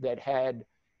farm that had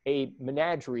a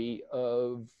menagerie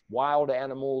of wild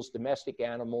animals, domestic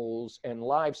animals, and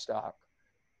livestock.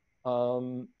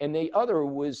 And the other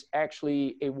was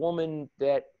actually a woman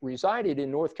that resided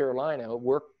in North Carolina,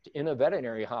 worked in a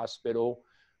veterinary hospital,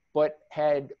 but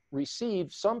had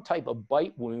received some type of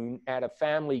bite wound at a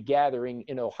family gathering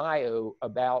in Ohio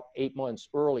about 8 months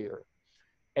earlier,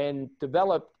 and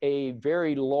developed a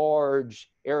very large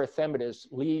erythematous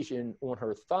lesion on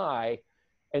her thigh,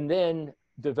 and then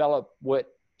developed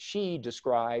what she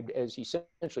described as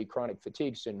essentially chronic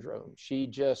fatigue syndrome. She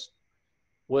just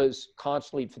was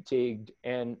constantly fatigued,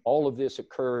 and all of this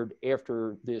occurred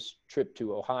after this trip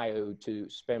to Ohio to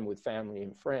spend with family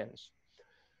and friends.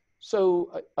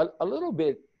 So a little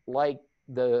bit like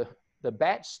the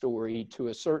bat story to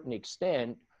a certain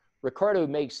extent, Ricardo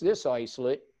makes this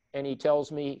isolate and he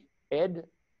tells me, Ed,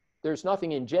 there's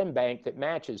nothing in GenBank that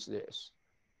matches this.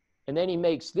 And then he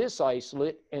makes this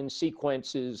isolate and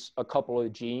sequences a couple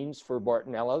of genes for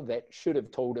Bartonella that should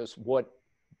have told us what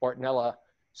Bartonella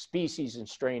species and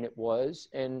strain it was,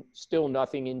 and still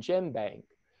nothing in GenBank.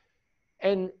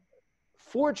 And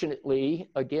fortunately,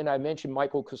 again, I mentioned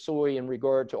Michael Kasoy in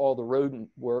regard to all the rodent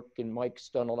work, and Mike's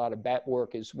done a lot of bat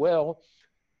work as well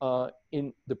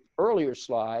in the earlier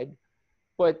slide.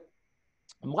 But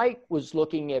Mike was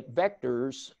looking at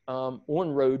vectors on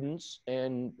rodents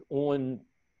and on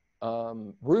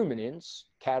ruminants,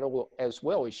 cattle as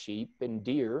well as sheep and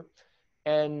deer.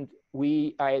 And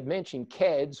I had mentioned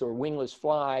KEDs, or wingless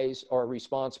flies, are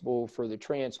responsible for the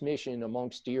transmission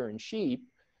amongst deer and sheep.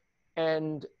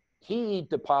 And he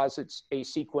deposits a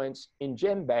sequence in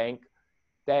GenBank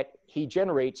that he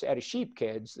generates out of sheep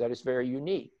KEDs that is very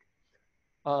unique.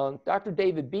 Dr.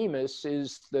 David Bemis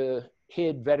is the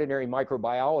head veterinary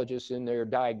microbiologist in their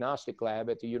diagnostic lab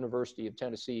at the University of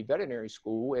Tennessee Veterinary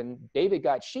School, and David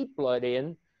got sheep blood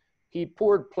in. He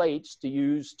poured plates to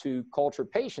use to culture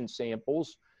patient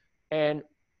samples, and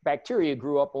bacteria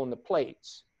grew up on the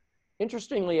plates.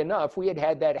 Interestingly enough, we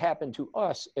had that happen to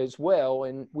us as well,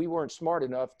 and we weren't smart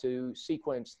enough to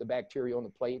sequence the bacteria on the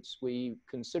plates. We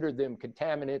considered them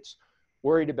contaminants,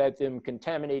 worried about them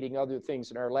contaminating other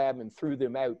things in our lab, and threw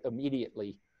them out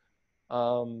immediately,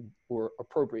 or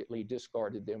appropriately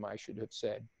discarded them, I should have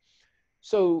said.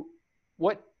 So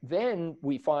what then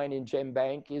we find in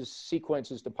GenBank is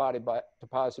sequences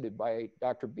deposited by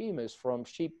Dr. Bemis from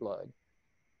sheep blood.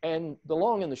 And the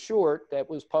long and the short that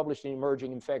was published in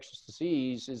Emerging Infectious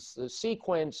Disease is the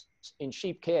sequence in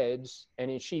sheep KEDs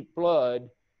and in sheep blood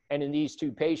and in these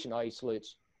two patient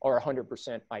isolates are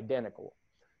 100% identical.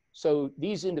 So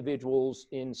these individuals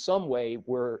in some way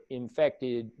were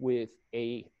infected with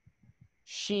a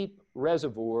sheep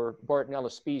reservoir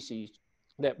Bartonella species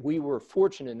that we were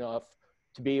fortunate enough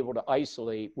to be able to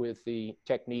isolate with the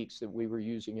techniques that we were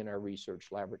using in our research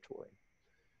laboratory.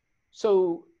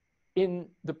 So in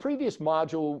the previous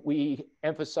module, we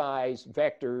emphasized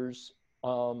vectors,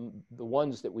 the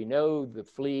ones that we know, the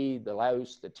flea, the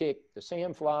louse, the tick, the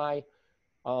sandfly,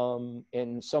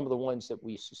 and some of the ones that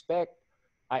we suspect.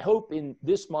 I hope in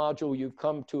this module you've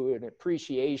come to an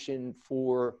appreciation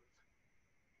for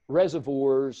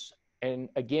reservoirs. And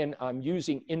again, I'm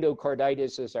using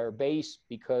endocarditis as our base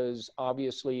because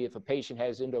obviously if a patient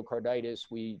has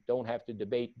endocarditis, we don't have to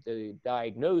debate the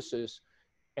diagnosis,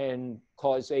 and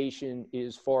causation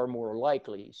is far more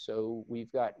likely. So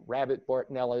we've got rabbit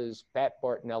Bartonellas, bat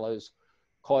Bartonellas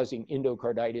causing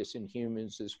endocarditis in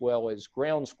humans, as well as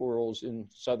ground squirrels in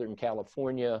Southern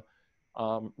California,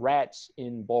 rats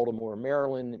in Baltimore,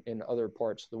 Maryland, and other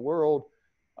parts of the world.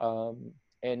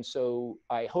 And so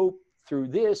I hope through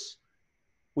this,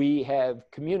 we have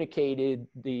communicated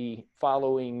the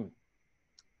following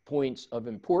points of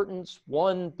importance.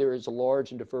 One, there is a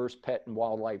large and diverse pet and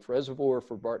wildlife reservoir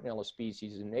for Bartonella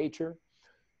species in nature.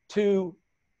 Two,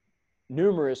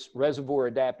 numerous reservoir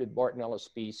adapted Bartonella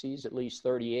species, at least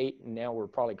 38, and now we're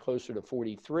probably closer to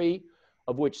 43,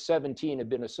 of which 17 have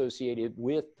been associated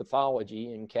with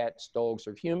pathology in cats, dogs,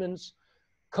 or humans.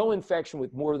 Co-infection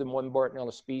with more than one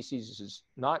Bartonella species is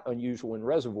not unusual in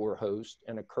reservoir hosts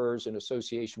and occurs in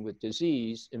association with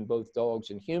disease in both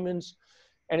dogs and humans.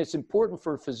 And it's important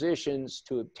for physicians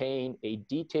to obtain a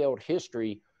detailed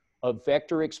history of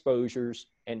vector exposures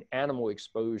and animal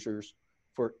exposures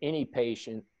for any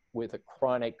patient with a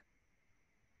chronic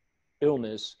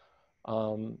illness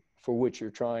for which you're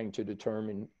trying to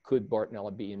determine could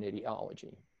Bartonella be an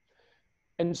etiology.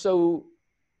 And so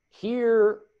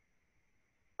here,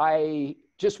 I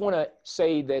just want to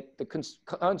say that the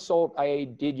consult I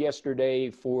did yesterday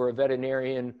for a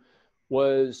veterinarian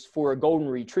was for a golden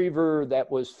retriever that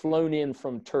was flown in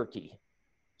from Turkey.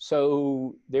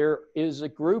 So there is a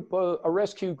group, a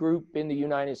rescue group in the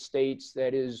United States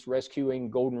that is rescuing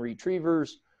golden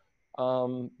retrievers.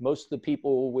 Most of the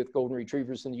people with golden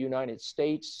retrievers in the United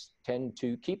States tend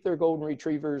to keep their golden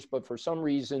retrievers, but for some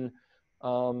reason,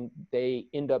 they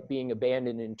end up being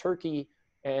abandoned in Turkey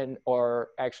and are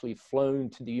actually flown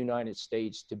to the United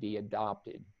States to be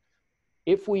adopted.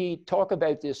 If we talk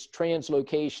about this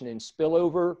translocation and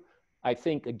spillover, I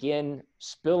think, again,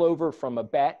 spillover from a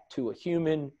bat to a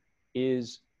human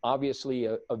is obviously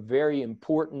a very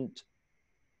important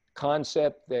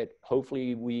concept that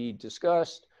hopefully we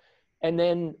discussed. And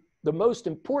then the most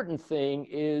important thing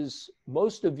is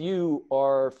most of you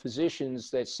are physicians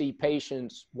that see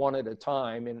patients one at a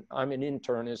time, and I'm an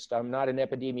internist, I'm not an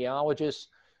epidemiologist.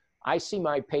 I see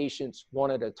my patients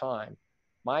one at a time.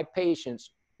 My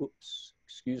patients,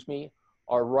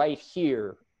 are right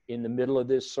here in the middle of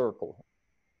this circle.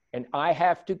 And I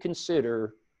have to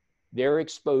consider their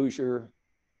exposure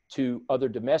to other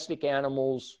domestic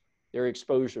animals, their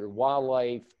exposure to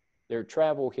wildlife, their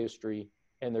travel history,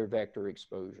 and their vector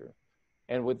exposure.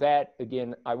 And with that,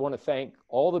 again, I want to thank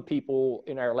all the people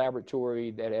in our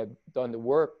laboratory that have done the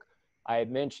work. I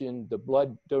had mentioned the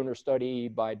blood donor study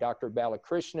by Dr.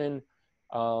 Balakrishnan,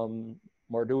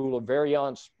 Mardula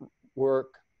Variant's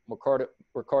work,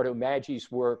 Ricardo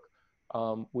Maggi's work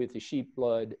with the sheep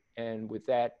blood. And with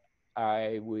that,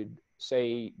 I would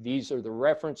say these are the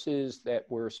references that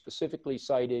were specifically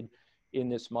cited in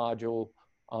this module.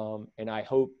 And I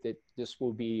hope that this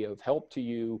will be of help to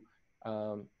you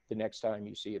the next time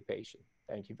you see a patient.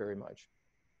 Thank you very much.